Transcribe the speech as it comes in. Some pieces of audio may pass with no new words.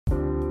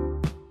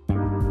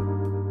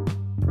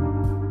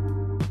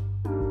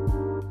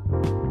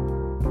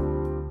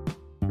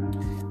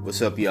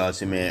What's up, y'all?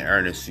 It's your man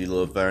Ernest, you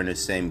little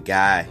Ernest, same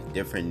guy,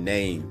 different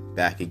name,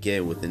 back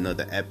again with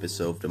another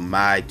episode of the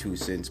My Two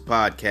Cents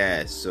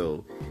podcast.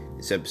 So,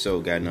 this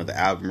episode got another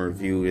album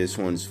review. This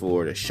one's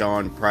for the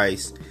Sean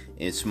Price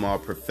and Small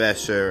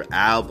Professor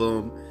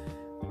album,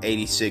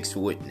 86th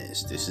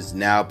Witness. This is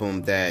an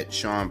album that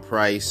Sean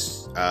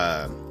Price,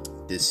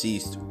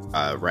 deceased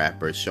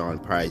rapper Sean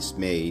Price,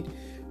 made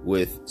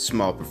with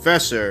Small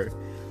Professor,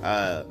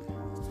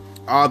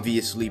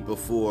 obviously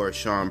before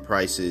Sean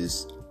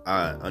Price's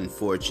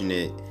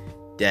unfortunate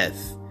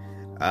death.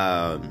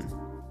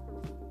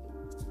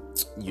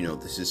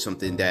 This is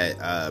something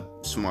that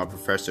Small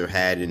Professor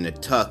had in the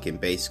tuck,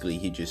 and basically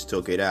he just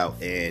took it out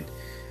and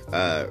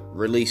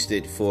released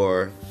it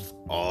for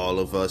all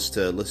of us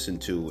to listen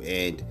to,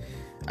 and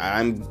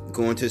I'm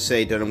going to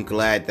say that I'm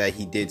glad that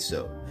he did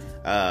so.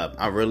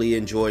 I really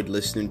enjoyed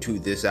listening to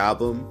this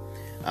album.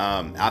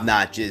 I'm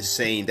not just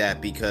saying that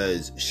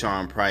because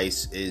Sean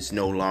Price is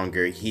no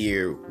longer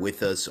here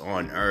with us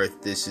on earth.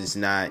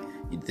 I'm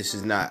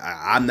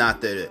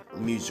not the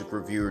music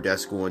reviewer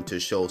that's going to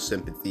show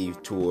sympathy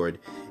toward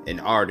an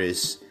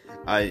artist's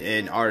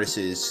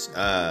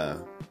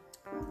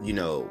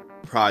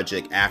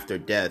project after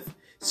death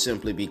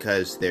simply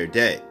because they're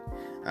dead.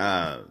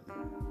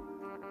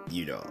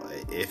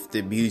 If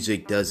the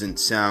music doesn't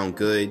sound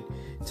good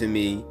to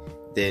me,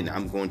 then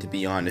I'm going to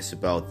be honest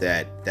about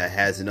that. That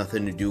has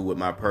nothing to do with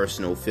my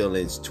personal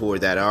feelings toward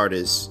that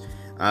artist,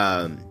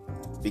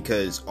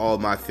 because all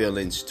my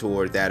feelings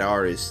toward that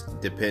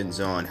artist depends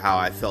on how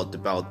I felt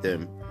about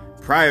them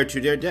prior to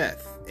their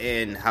death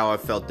and how I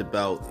felt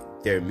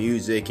about their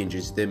music and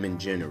just them in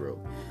general.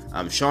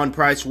 Sean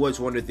Price was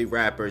one of the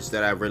rappers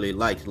that I really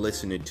liked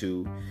listening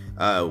to.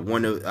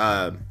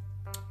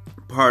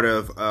 Part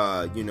of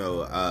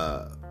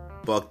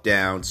Buck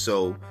Down,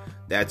 so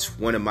that's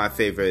one of my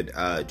favorite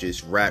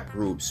just rap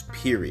groups,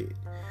 period.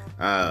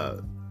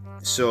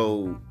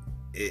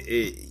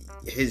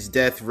 His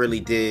death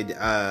really did,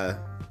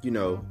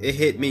 it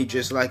hit me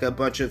just like a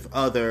bunch of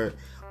other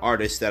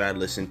artists that I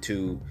listened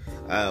to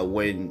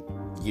when,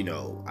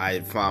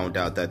 I found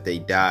out that they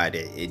died.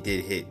 It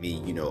did hit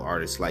me,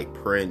 artists like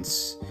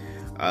Prince,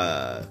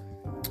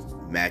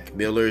 Mac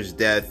Miller's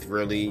death,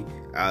 really.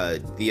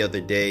 The other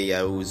day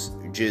I was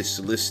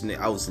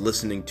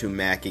listening to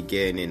Mac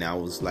again, and I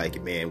was like,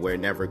 man, we're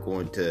never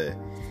going to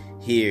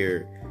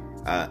hear,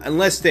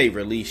 unless they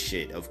release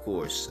shit, of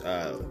course,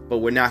 but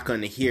we're not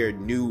going to hear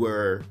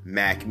newer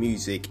Mac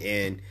music.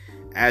 And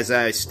as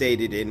I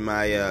stated in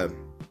my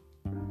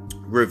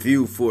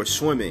review for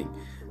Swimming,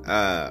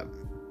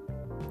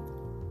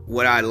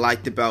 what I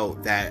liked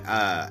about that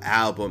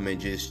album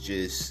and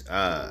just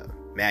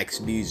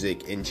Mac's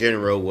music in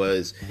general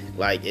was,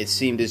 like, it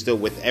seemed as though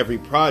with every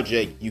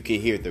project you could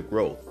hear the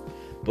growth.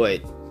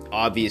 But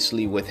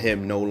obviously with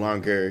him no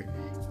longer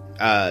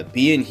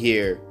being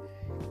here,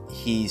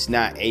 he's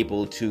not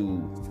able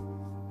to,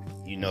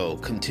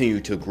 continue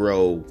to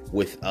grow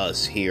with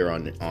us here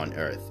on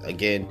Earth.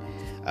 Again,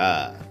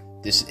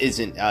 this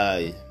isn't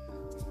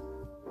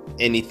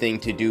anything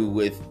to do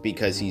with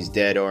because he's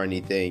dead or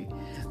anything.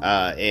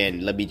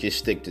 And let me just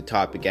stick to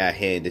topic at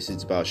hand. This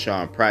is about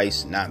Sean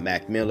Price, not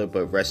Mac Miller,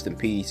 but rest in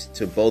peace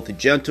to both the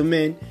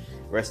gentlemen.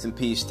 Rest in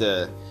peace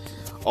to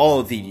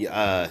all the,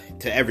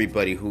 to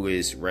everybody who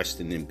is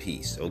resting in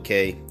peace,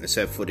 okay?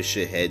 Except for the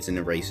shitheads and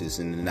the racists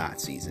and the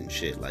Nazis and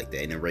shit like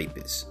that, and the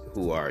rapists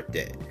who are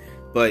dead.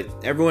 But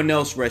everyone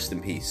else, rest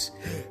in peace.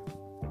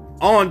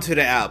 On to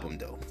the album,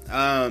 though.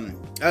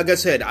 Like I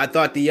said, I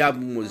thought the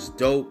album was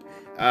dope.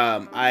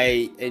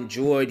 I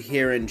enjoyed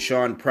hearing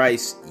Sean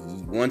Price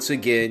once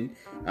again.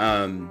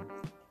 Man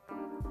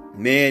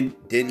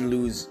didn't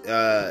lose,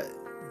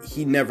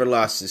 he never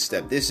lost his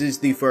step. This is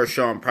the first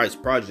Sean Price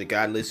project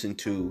I listened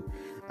to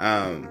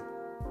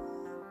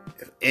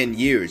in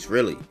years,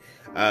 really.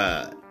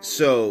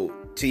 So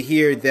to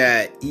hear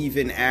that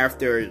even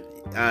after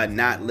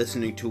not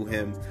listening to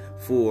him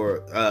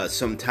for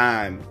some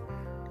time,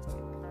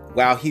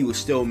 while he was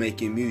still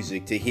making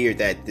music, to hear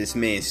that this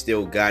man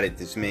still got it,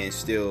 this man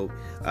still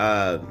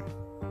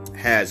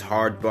has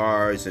hard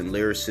bars and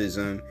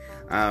lyricism,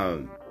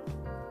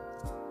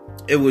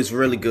 it was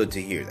really good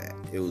to hear that.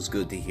 It was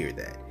good to hear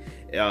that.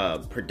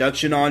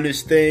 Production on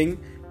this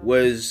thing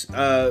was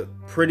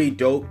pretty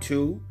dope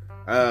too.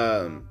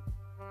 I'm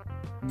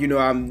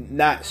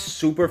not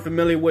super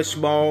familiar with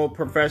Small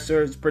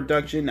Professor's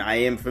production. I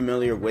am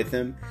familiar with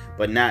him,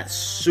 but not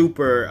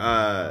super,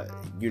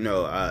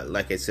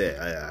 like I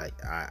said,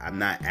 I'm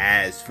not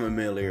as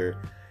familiar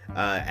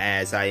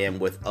as I am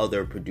with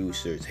other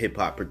producers,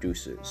 hip-hop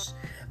producers.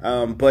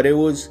 But it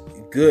was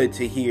good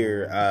to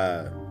hear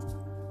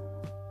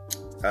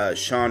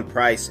Sean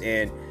Price,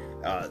 and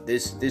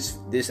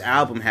this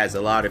album has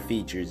a lot of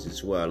features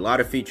as well. A lot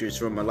of features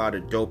from a lot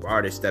of dope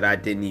artists that I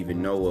didn't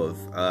even know of.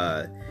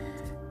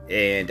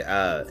 And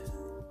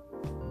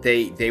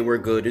they were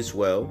good as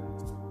well.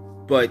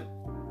 But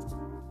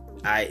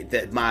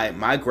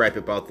my gripe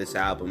about this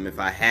album, if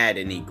I had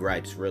any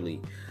gripes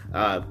really,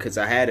 because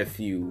I had a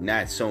few,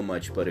 not so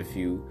much, but a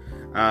few,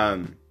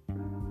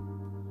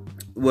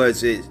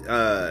 was it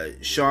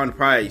Sean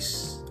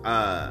Price,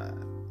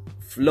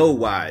 flow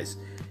wise,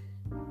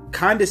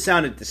 kind of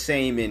sounded the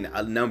same in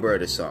a number of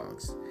the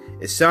songs.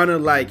 It sounded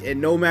like, and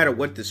no matter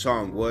what the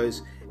song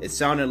was, it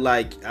sounded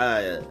like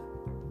the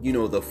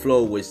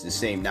flow was the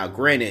same. Now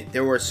granted,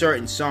 there were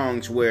certain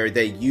songs where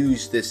they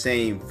used the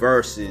same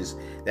verses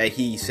that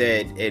he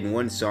said in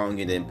one song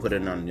and then put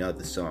it on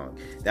another song.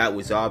 That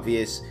was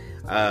obvious,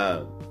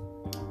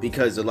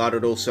 because a lot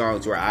of those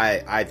songs were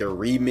either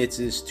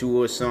remixes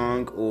to a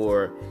song,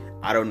 or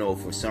I don't know,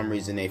 for some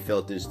reason they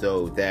felt as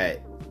though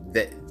that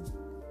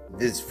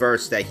this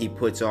verse that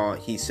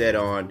he said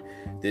on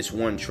this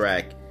one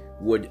track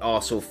would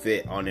also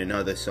fit on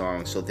another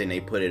song, so then they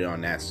put it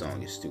on that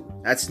song too.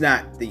 That's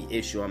not the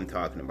issue I'm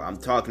talking about. I'm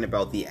talking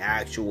about the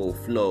actual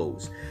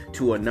flows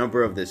to a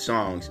number of the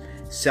songs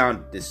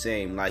sound the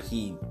same. Like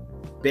he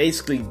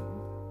basically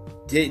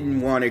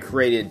didn't want to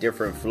create a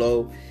different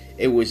flow.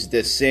 It was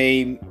the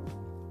same.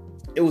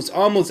 It was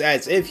almost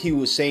as if he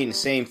was saying the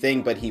same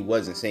thing, but he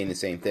wasn't saying the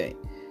same thing.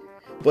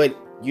 But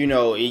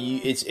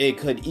it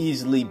could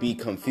easily be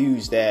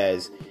confused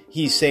as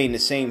he's saying the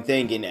same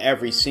thing in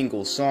every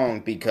single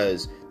song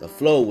because the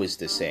flow was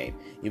the same,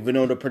 even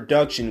though the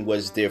production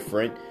was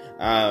different,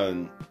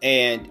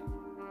 and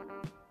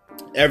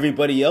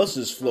everybody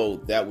else's flow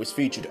that was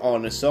featured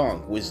on the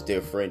song was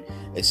different.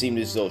 It seemed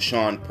as though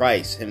Sean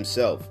Price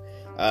himself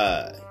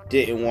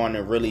didn't want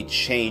to really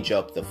change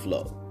up the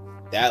flow.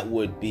 That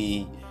would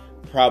be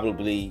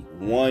probably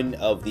one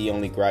of the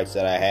only gripes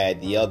that I had.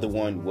 The other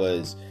one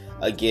was,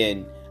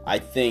 again, I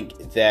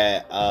think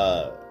that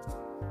I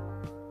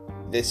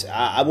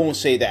won't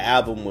say the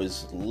album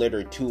was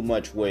littered too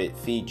much with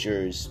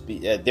features.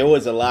 There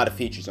was a lot of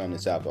features on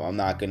this album. I'm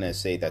not going to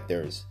say that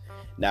there's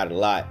not a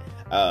lot.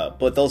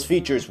 But those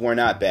features were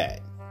not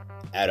bad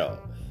at all.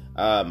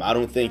 I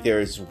don't think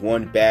there's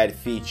one bad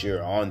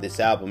feature on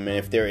this album. And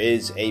if there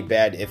is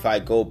if I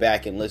go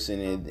back and listen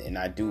and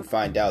I do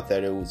find out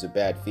that it was a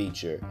bad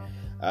feature,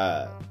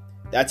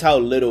 that's how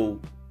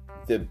little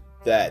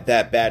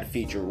that bad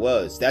feature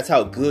was. That's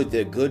how good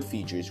the good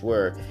features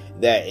were,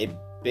 that it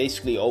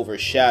basically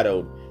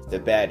overshadowed the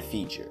bad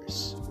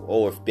features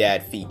or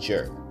bad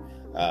feature.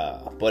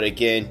 But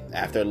again,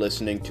 after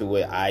listening to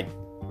it, I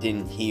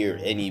didn't hear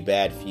any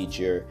bad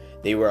feature.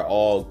 They were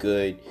all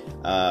good.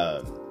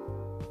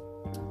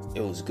 It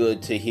was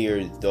good to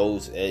hear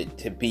those,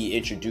 to be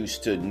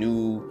introduced to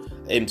new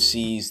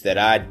MCs that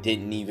I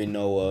didn't even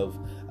know of.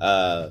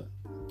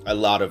 A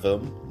lot of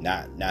them,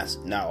 not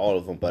all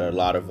of them, but a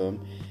lot of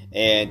them.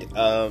 And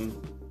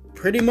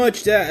pretty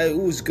much that it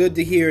was good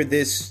to hear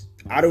this.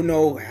 I don't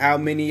know how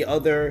many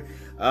other,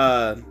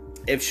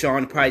 if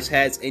Sean Price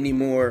has any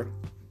more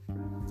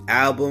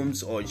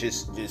albums or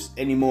just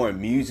any more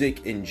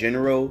music in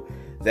general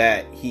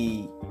that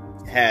he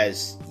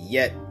has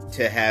yet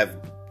to have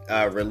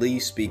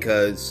released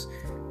because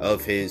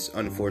of his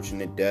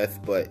unfortunate death.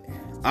 But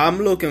I'm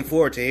looking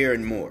forward to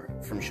hearing more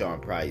from Sean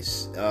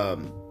Price.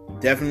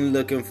 Definitely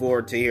looking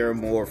forward to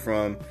hearing more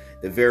from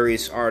the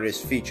various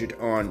artists featured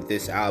on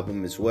this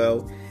album as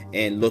well,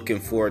 and looking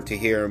forward to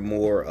hearing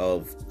more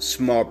of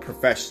Small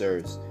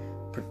Professor's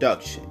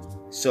production.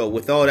 So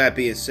with all that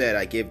being said,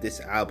 I give this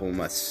album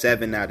a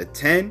 7 out of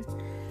 10.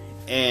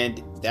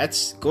 And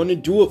that's going to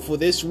do it for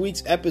this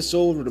week's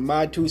episode of the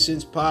My Two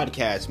Cents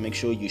podcast. Make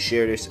sure you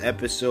share this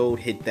episode.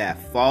 Hit that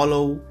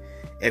follow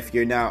if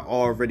you're not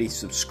already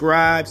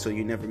subscribed, so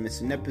you never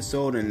miss an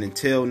episode. And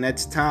until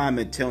next time,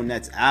 until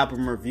next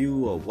album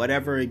review or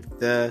whatever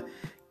the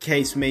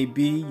case may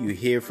be, you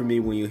hear from me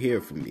when you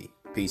hear from me.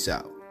 Peace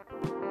out.